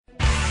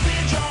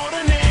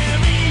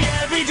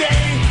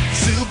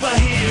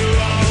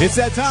It's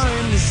that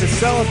time to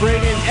celebrate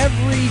an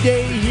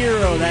everyday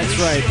hero. That's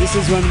right. This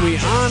is when we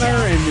honor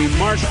and we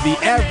mark the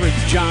average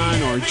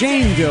John or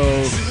Jane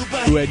Doe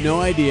who had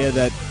no idea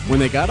that when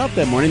they got up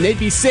that morning, they'd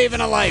be saving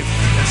a life.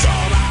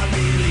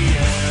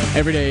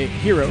 Everyday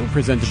Hero,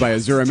 presented by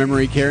Azura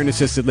Memory Care and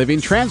Assisted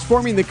Living,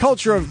 transforming the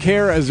culture of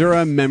care.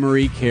 Azura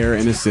Memory Care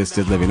and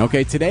Assisted Living.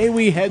 Okay, today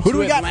we head Who to do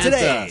we got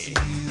Atlanta. today?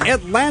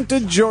 Atlanta,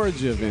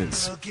 Georgia,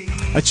 Vince.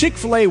 A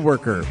Chick-fil-A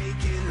worker.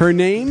 Her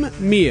name,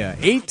 Mia,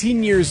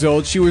 18 years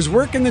old. She was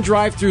working the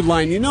drive-thru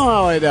line. You know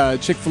how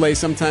at Chick-fil-A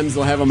sometimes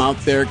they'll have them out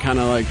there kind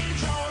of like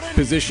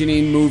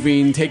positioning,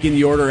 moving, taking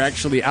the order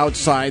actually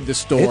outside the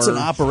store. It's an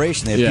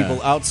operation. They have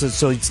people outside,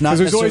 so it's not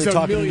necessarily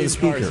talking into the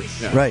speaker.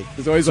 Right.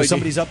 There's always so like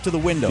somebody's up to the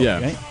window.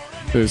 Yeah. Right?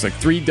 There's like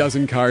 3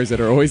 dozen cars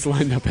that are always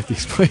lined up at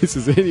these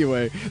places.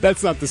 Anyway,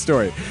 that's not the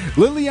story.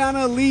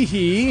 Liliana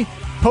Leahy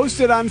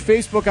posted on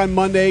Facebook on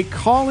Monday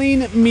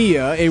calling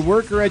Mia, a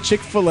worker at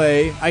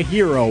Chick-fil-A, a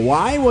hero.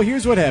 Why? Well,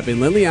 here's what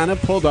happened. Liliana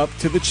pulled up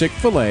to the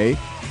Chick-fil-A,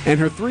 and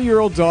her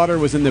 3-year-old daughter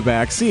was in the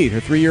back seat.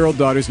 Her 3-year-old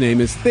daughter's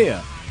name is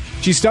Thea.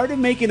 She started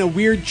making a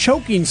weird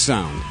choking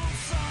sound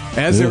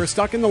as they were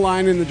stuck in the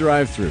line in the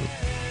drive-thru.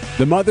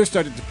 The mother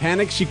started to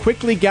panic. She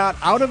quickly got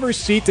out of her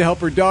seat to help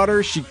her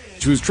daughter. She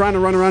was trying to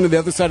run around to the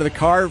other side of the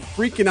car,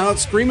 freaking out,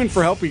 screaming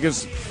for help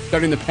because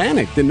starting to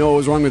panic. Didn't know what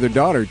was wrong with her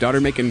daughter.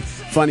 Daughter making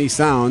funny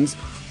sounds.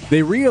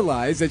 They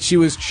realized that she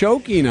was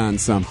choking on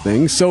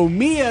something. So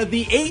Mia,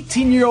 the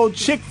 18-year-old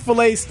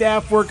Chick-fil-A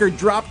staff worker,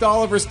 dropped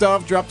all of her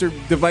stuff, dropped her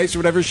device or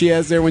whatever she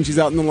has there when she's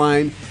out in the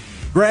line,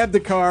 grabbed the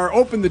car,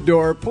 opened the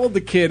door, pulled the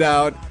kid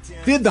out,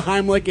 did the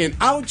Heimlich, and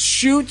out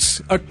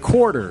shoots a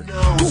quarter.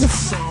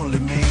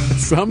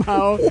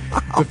 Somehow,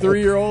 the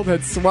 3-year-old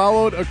had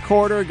swallowed a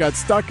quarter, got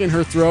stuck in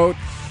her throat,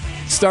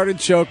 started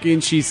choking.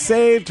 She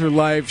saved her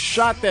life,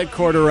 shot that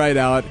quarter right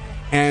out,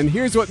 and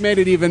here's what made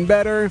it even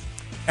better.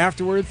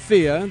 Afterward,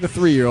 Thea, the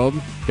 3-year-old,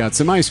 got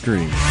some ice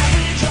cream.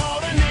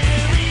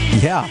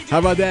 Yeah. How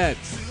about that?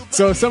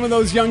 So some of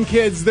those young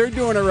kids, they're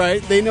doing it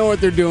right. They know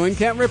what they're doing.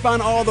 Can't rip on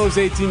all those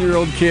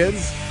 18-year-old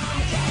kids.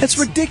 It's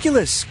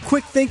ridiculous.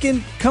 Quick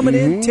thinking, coming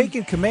in,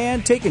 taking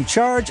command, taking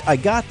charge. I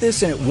got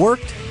this, and it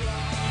worked.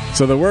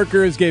 So the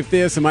workers gave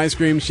Thea some ice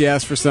cream. She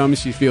asked for some.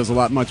 She feels a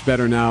lot much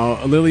better now.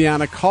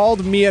 Liliana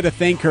called Mia to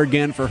thank her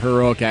again for her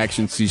heroic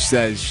action. She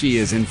says she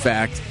is, in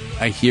fact,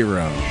 a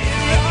hero.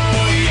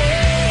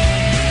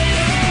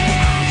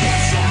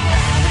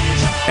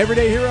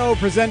 Everyday Hero,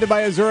 presented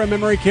by Azura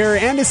Memory Care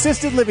and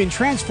Assisted Living,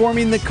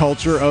 transforming the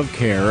culture of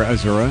care.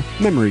 Azura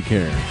Memory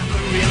Care.